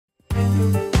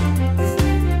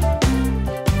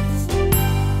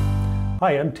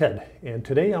Hi, I'm Ted, and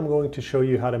today I'm going to show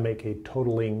you how to make a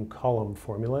totaling column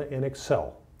formula in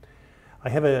Excel. I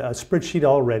have a spreadsheet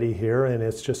already here, and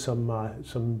it's just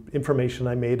some information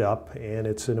I made up, and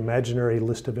it's an imaginary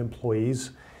list of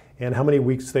employees and how many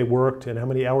weeks they worked and how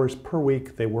many hours per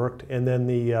week they worked, and then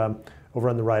over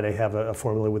on the right I have a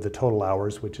formula with the total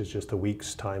hours, which is just the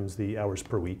weeks times the hours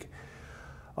per week.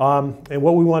 And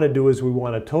what we want to do is we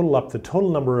want to total up the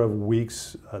total number of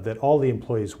weeks that all the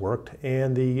employees worked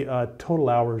and the total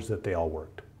hours that they all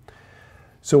worked.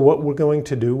 So what we're going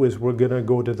to do is we're going to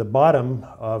go to the bottom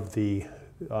of the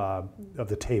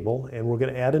table, and we're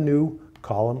going to add a new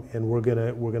column, and we're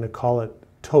going to call it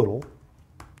total.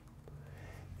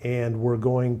 And we're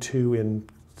going to, in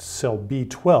cell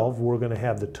B12, we're going to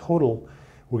have the total.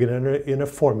 We're going to enter in a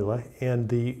formula, and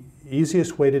the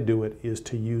easiest way to do it is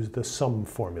to use the sum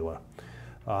formula.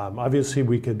 Obviously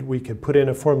we could put in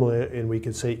a formula and we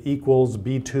could say equals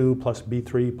B2 plus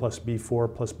B3 plus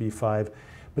B4 plus B5,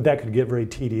 but that could get very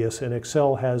tedious, and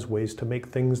Excel has ways to make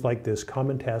things like this,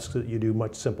 common tasks that you do,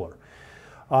 much simpler.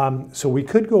 So we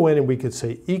could go in and we could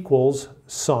say equals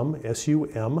sum,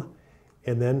 S-U-M,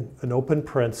 and then an open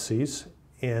parentheses,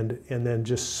 and then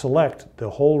just select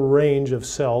the whole range of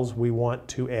cells we want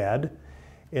to add,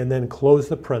 and then close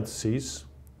the parentheses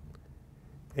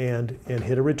and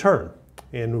hit a return.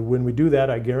 And when we do that,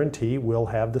 I guarantee we'll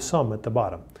have the sum at the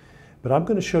bottom. But I'm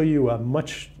going to show you a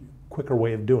much quicker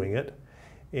way of doing it.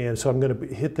 And so I'm going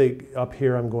to hit up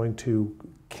here, I'm going to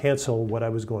cancel what I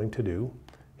was going to do,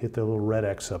 hit the little red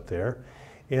X up there.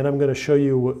 And I'm going to show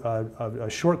you a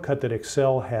shortcut that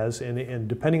Excel has, and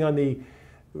depending on the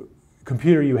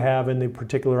computer you have in the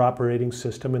particular operating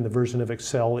system and the version of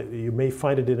Excel, you may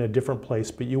find it in a different place,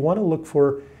 but you want to look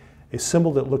for a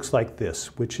symbol that looks like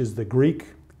this, which is the Greek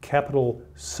capital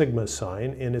sigma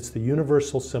sign, and it's the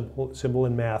universal symbol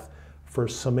in math for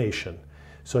summation.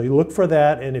 So you look for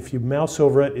that, and if you mouse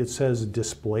over it, it says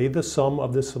display the sum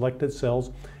of the selected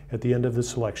cells at the end of the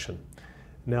selection.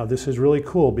 Now this is really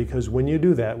cool, because when you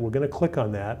do that, we're going to click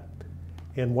on that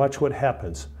and watch what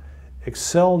happens.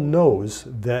 Excel knows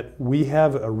that we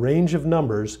have a range of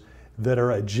numbers that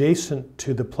are adjacent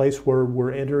to the place where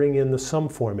we're entering in the sum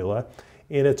formula,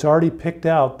 and it's already picked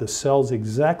out the cells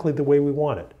exactly the way we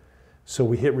want it. So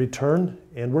we hit return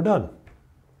and we're done.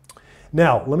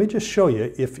 Now let me just show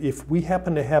you if we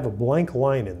happen to have a blank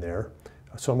line in there.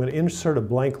 So I'm going to insert a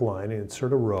blank line and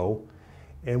insert a row,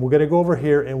 and we're going to go over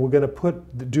here and we're going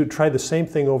to try the same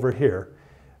thing over here.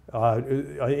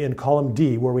 In column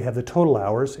D, where we have the total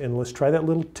hours, and let's try that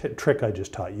little trick I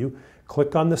just taught you.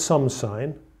 Click on the sum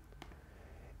sign,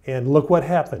 and look what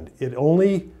happened. It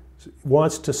only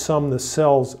wants to sum the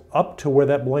cells up to where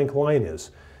that blank line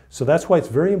is. So that's why it's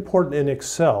very important in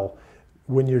Excel,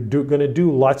 when you're going to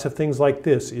do lots of things like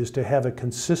this, is to have a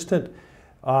consistent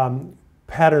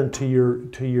pattern to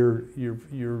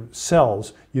your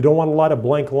cells. You don't want a lot of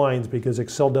blank lines, because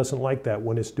Excel doesn't like that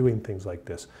when it's doing things like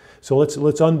this. So let's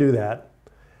undo that,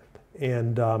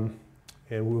 and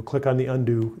we'll click on the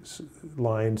undo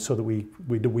line so that we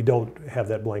don't have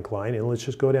that blank line. And let's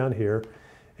just go down here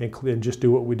and just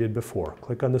do what we did before.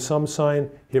 Click on the sum sign,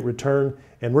 hit return,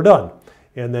 and we're done.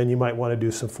 And then you might want to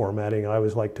do some formatting. I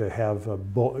always like to have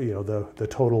the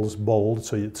totals bold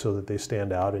so that they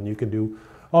stand out, and you can do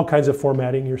all kinds of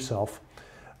formatting yourself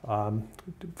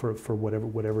for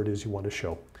whatever it is you want to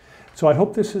show. So I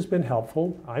hope this has been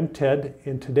helpful. I'm Ted,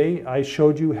 and today I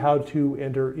showed you how to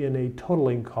enter in a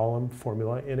totaling column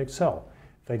formula in Excel.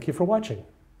 Thank you for watching.